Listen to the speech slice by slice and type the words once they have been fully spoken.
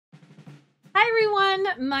Hi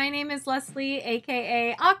everyone, my name is Leslie,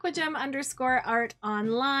 aka Aqua_art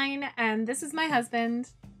online, and this is my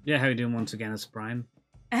husband. Yeah, how you doing once again? It's Brian.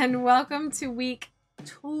 And welcome to week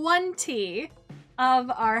 20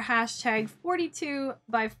 of our hashtag 42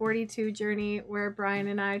 by 42 journey, where Brian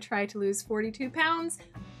and I try to lose 42 pounds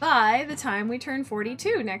by the time we turn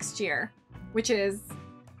 42 next year, which is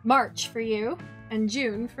March for you and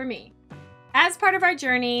June for me. As part of our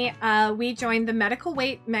journey, we joined the Medical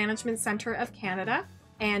Weight Management Center of Canada,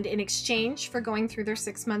 and in exchange for going through their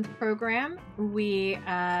 6-month program, we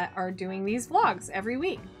are doing these vlogs every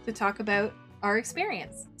week to talk about our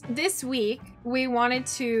experience. This week, we wanted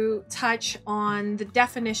to touch on the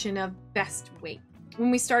definition of best weight.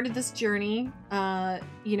 When we started this journey, I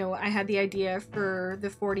had the idea for the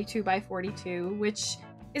 42 by 42, which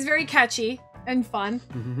is very catchy and fun.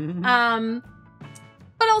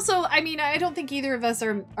 But also, I mean, I don't think either of us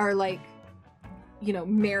are like,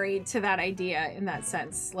 married to that idea in that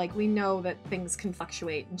sense. Like, we know that things can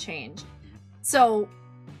fluctuate and change. So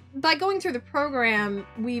by going through the program,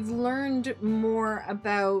 we've learned more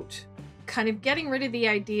about kind of getting rid of the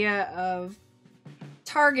idea of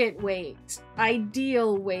target weight,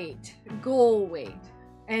 ideal weight, goal weight,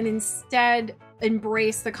 and instead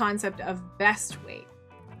embrace the concept of best weight.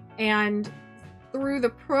 And through the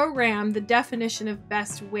program, the definition of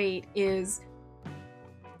best weight is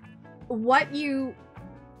what you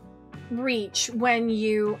reach when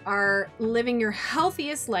you are living your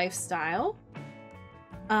healthiest lifestyle,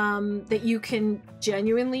 that you can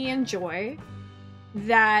genuinely enjoy,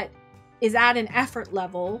 that is at an effort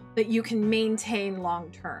level that you can maintain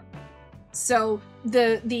long term. So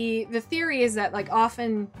the theory is that, like,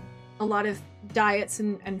 often a lot of diets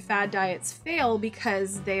and fad diets fail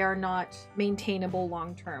because they are not maintainable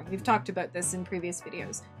long term. We've talked about this in previous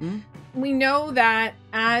videos. We know that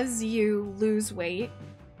as you lose weight,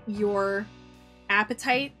 your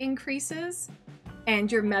appetite increases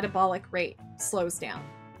and your metabolic rate slows down,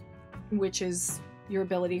 which is your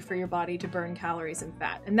ability for your body to burn calories and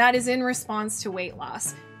fat. And that is in response to weight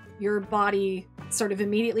loss. Your body sort of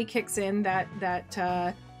immediately kicks in that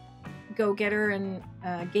go-getter and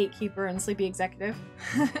gatekeeper and sleepy executive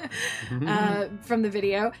from the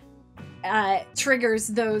video, triggers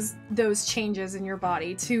those changes in your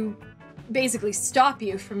body to basically stop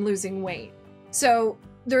you from losing weight. So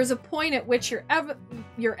there's a point at which your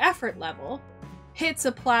effort level hits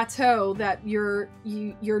a plateau that you're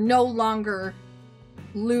no longer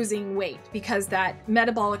losing weight, because that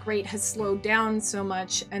metabolic rate has slowed down so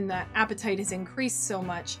much and that appetite has increased so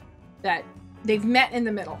much that they've met in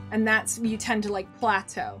the middle, and that's, you tend to like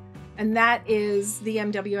plateau. And that is the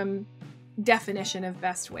MWM definition of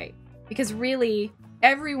best weight, because really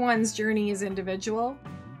everyone's journey is individual.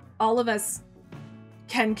 All of us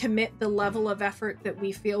can commit the level of effort that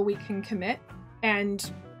we feel we can commit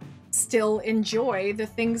and still enjoy the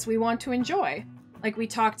things we want to enjoy. Like we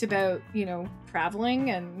talked about,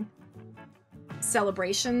 traveling and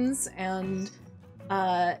celebrations and,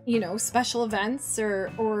 special events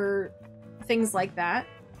or things like that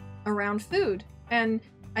around food. And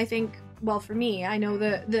I think, well, for me, I know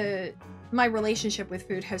my relationship with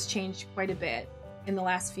food has changed quite a bit in the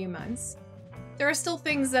last few months. There are still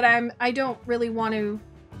things that I don't really want to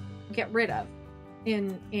get rid of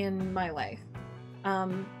in my life.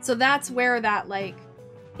 So that's where that like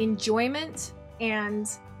enjoyment and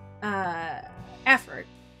effort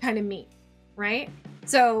kind of meet, right?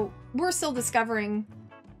 So we're still discovering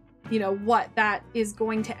what that is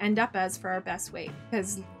going to end up as for our best weight,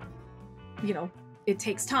 because it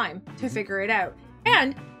takes time to figure it out.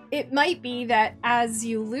 And it might be that as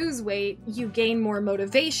you lose weight, you gain more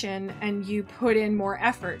motivation and you put in more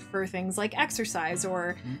effort for things like exercise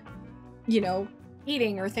or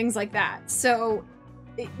eating or things like that. So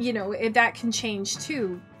that can change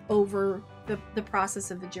too over the process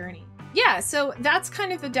of the journey. Yeah, so that's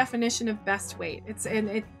kind of the definition of best weight.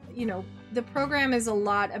 The program is a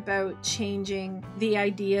lot about changing the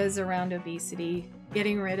ideas around obesity,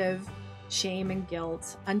 getting rid of shame and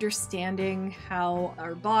guilt, understanding how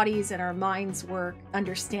our bodies and our minds work,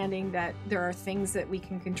 understanding that there are things that we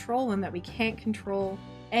can control and that we can't control,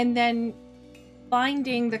 and then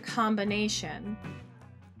finding the combination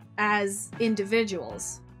as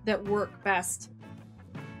individuals that work best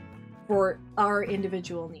for our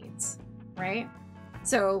individual needs, right?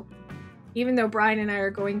 So even though Brian and I are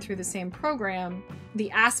going through the same program, the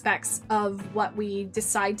aspects of what we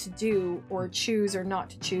decide to do or choose or not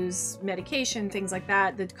to choose, medication, things like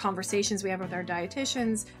that, the conversations we have with our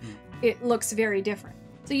dietitians, it looks very different.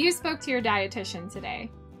 So you spoke to your dietitian today,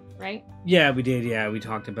 right? Yeah, we did. Yeah, we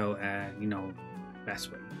talked about,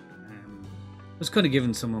 best weight. was kind of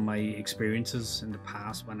given some of my experiences in the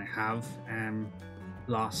past when I have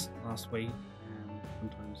lost weight,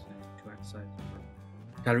 sometimes through exercise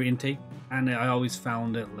or calorie intake, and I always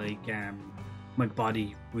found it like my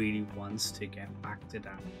body really wants to get back to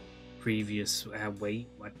that previous weight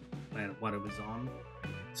what it was on.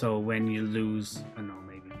 So when you lose, I don't know,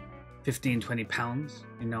 maybe 15-20 pounds,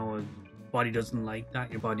 you know, body doesn't like that.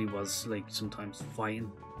 Your body was like sometimes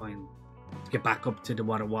fighting to get back up to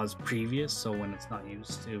what it was previous. So when it's not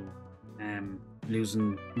used to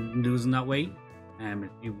losing that weight,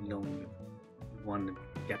 you want to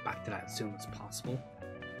get back to that as soon as possible.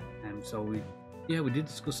 And so we did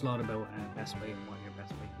discuss a lot about best weight and what your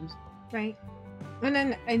best weight is. Right.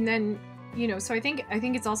 And then you know, so I think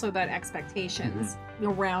it's also about expectations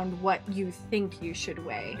around what you think you should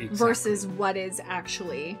weigh versus what is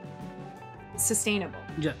actually sustainable.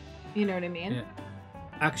 Yeah. You know what I mean? Yeah.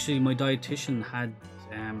 Actually, my dietitian had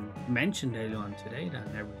mentioned earlier on today that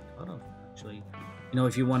I never really thought of. Actually, you know,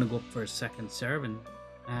 if you want to go up for a second serving,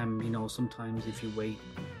 you know, sometimes if you wait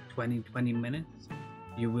 20 minutes,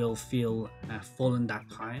 you will feel full in that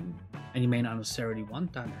time, and you may not necessarily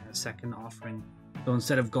want that second offering. So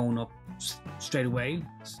instead of going up straight away,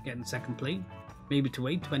 getting second plate, maybe to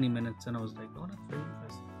wait 20 minutes. And I was like, oh, that's very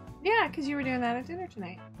interesting. Yeah, because you were doing that at dinner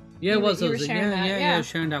tonight. Yeah, it was. You were sharing that. Yeah,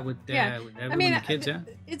 sharing that with everyone, I mean, the kids. Yeah,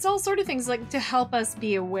 it's all sort of things like to help us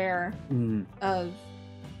be aware of,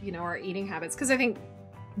 you know, our eating habits. Because I think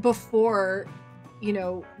before, you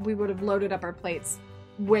know, we would have loaded up our plates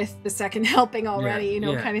with the second helping already, you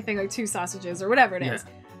know, kind of thing, like 2 sausages or whatever it is.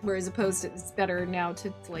 Whereas opposed to, it's better now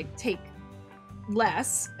to like take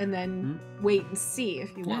less and then wait and see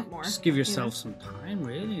if you want more. Just give yourself some time,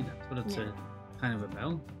 really. That's what it's kind of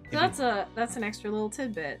about. So that's an extra little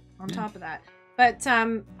tidbit on top of that. But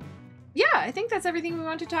yeah, I think that's everything we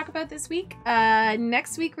want to talk about this week.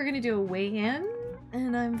 Next week we're gonna do a weigh-in,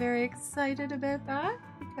 and I'm very excited about that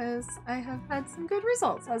because I have had some good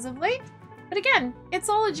results as of late. But again, it's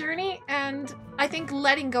all a journey, and I think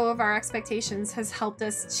letting go of our expectations has helped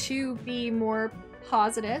us to be more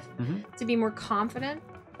positive, to be more confident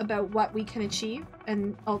about what we can achieve,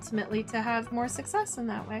 and ultimately to have more success in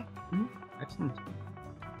that way. Excellent.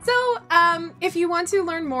 So, if you want to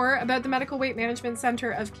learn more about the Medical Weight Management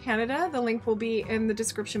Center of Canada, the link will be in the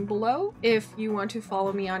description below. If you want to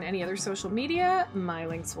follow me on any other social media, my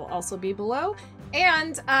links will also be below.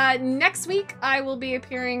 And next week, I will be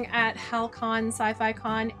appearing at Hal-Con Sci-Fi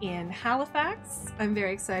Con in Halifax. I'm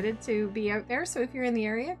very excited to be out there, so if you're in the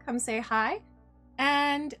area, come say hi.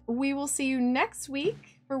 And we will see you next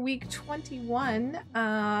week for week 21.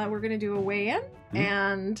 We're going to do a weigh-in,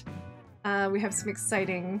 and we have some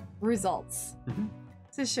exciting results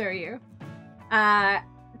to show you.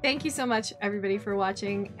 Thank you so much, everybody, for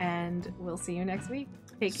watching, and we'll see you next week.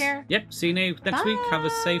 Take care. Yep, see you next week. Have a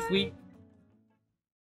safe week.